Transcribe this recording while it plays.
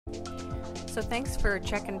So thanks for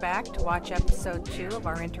checking back to watch episode 2 of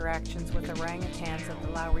our interactions with orangutans at the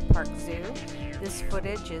Lowry Park Zoo. This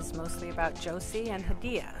footage is mostly about Josie and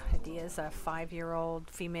Hediah. Hediah is a 5-year-old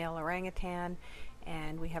female orangutan,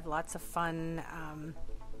 and we have lots of fun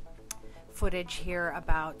footage here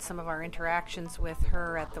about some of our interactions with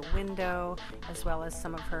her at the window, as well as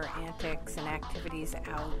some of her antics and activities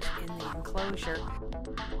out in the enclosure.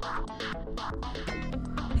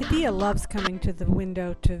 Hediah loves coming to the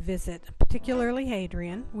window to visit, particularly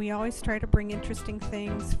Adrian. We always try to bring interesting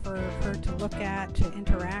things for her to look at, to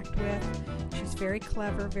interact with. She's very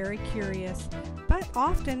clever, very curious, but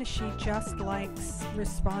often she just likes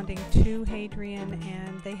responding to Adrian,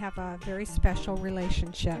 and they have a very special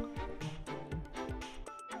relationship.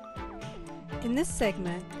 In this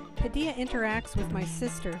segment, Hediah interacts with my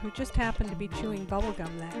sister, who just happened to be chewing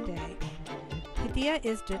bubblegum that day. Hediah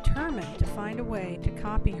is determined to find a way to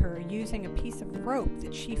copy her using a piece of rope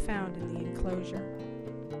that she found in the enclosure.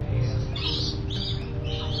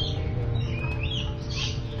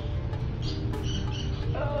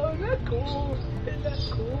 Oh, isn't that cool? Isn't that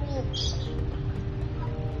cool?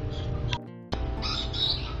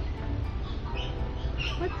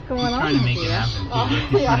 What's going on? Trying to make it happen too.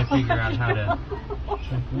 She's trying to figure out how to.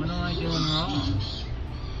 She's like, what am I doing wrong?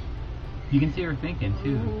 You can see her thinking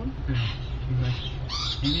too. She's like,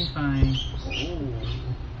 everything's fine.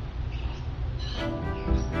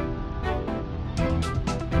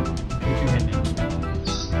 Put your head down.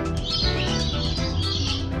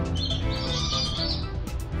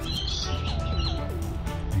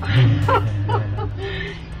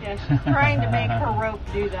 Yeah, she's trying to make her rope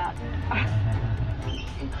do that.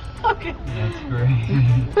 Okay. That's great.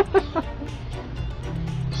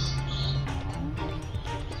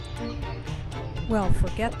 Well,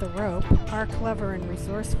 forget the rope. Our clever and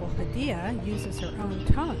resourceful Hediah uses her own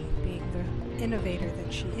tongue, being the innovator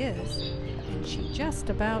that she is, and she just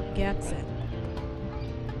about gets it.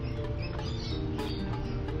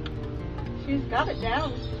 She's got it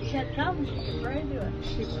down. She had tongue. She could probably do it.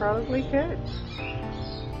 She probably could.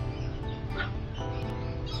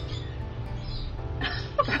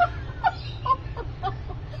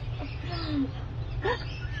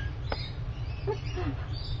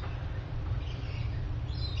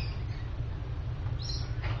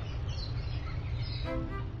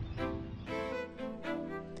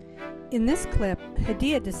 In this clip,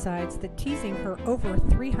 Hediah decides that teasing her over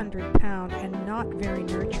 300-pound and not very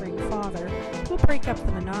nurturing father will break up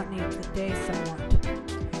the monotony of the day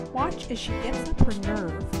somewhat. Watch as she gets up her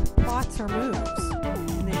nerve, plots her moves, and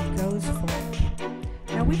then goes for it.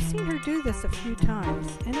 Now, we've seen her do this a few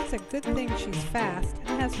times, and it's a good thing she's fast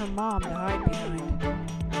and has her mom to hide behind.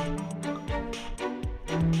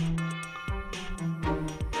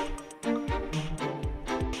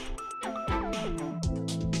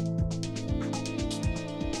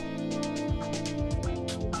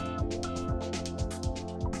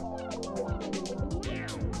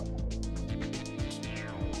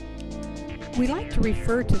 We like to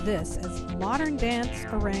refer to this as modern dance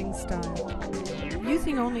orang style.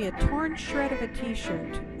 Using only a torn shred of a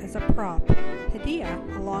t-shirt as a prop,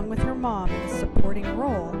 Hediah, along with her mom in a supporting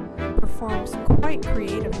role, performs quite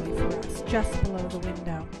creatively for us just below the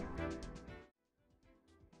window.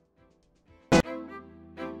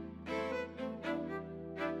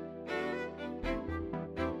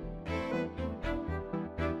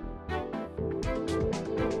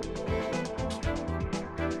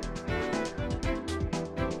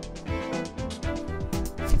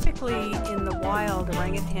 Typically in the wild,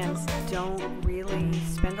 orangutans don't really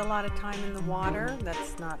spend a lot of time in the water.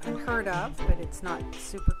 That's not unheard of, but it's not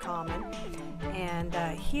super common. And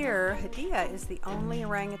here, Hediah is the only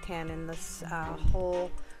orangutan in this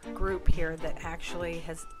whole group here that actually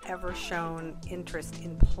has ever shown interest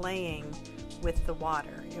in playing with the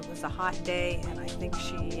water. It was a hot day, and I think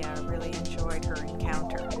she really enjoyed her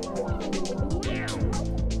encounter.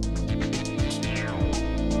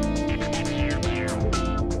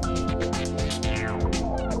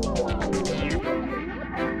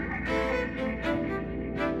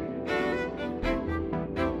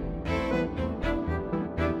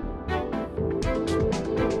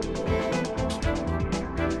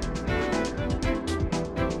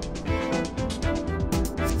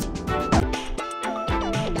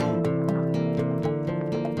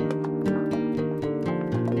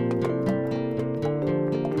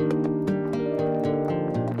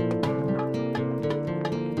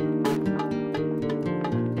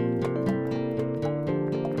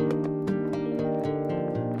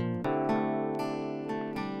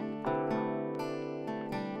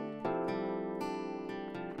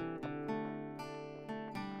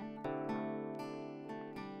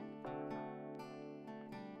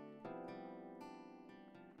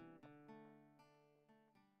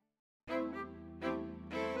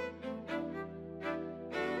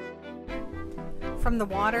 From the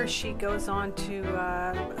water, she goes on to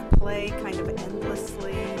play kind of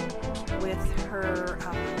endlessly with her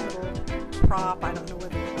little prop. I don't know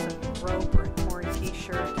whether it's a rope or a torn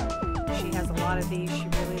t-shirt. She has a lot of these. She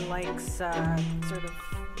really likes sort of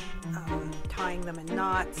tying them in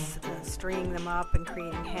knots, stringing them up, and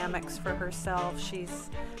creating hammocks for herself.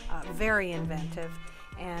 She's very inventive,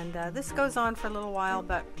 and this goes on for a little while,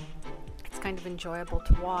 but it's kind of enjoyable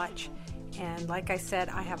to watch. And like I said,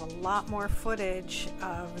 I have a lot more footage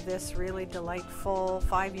of this really delightful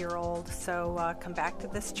 5-year-old, so come back to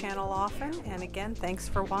this channel often. And again, thanks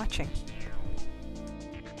for watching.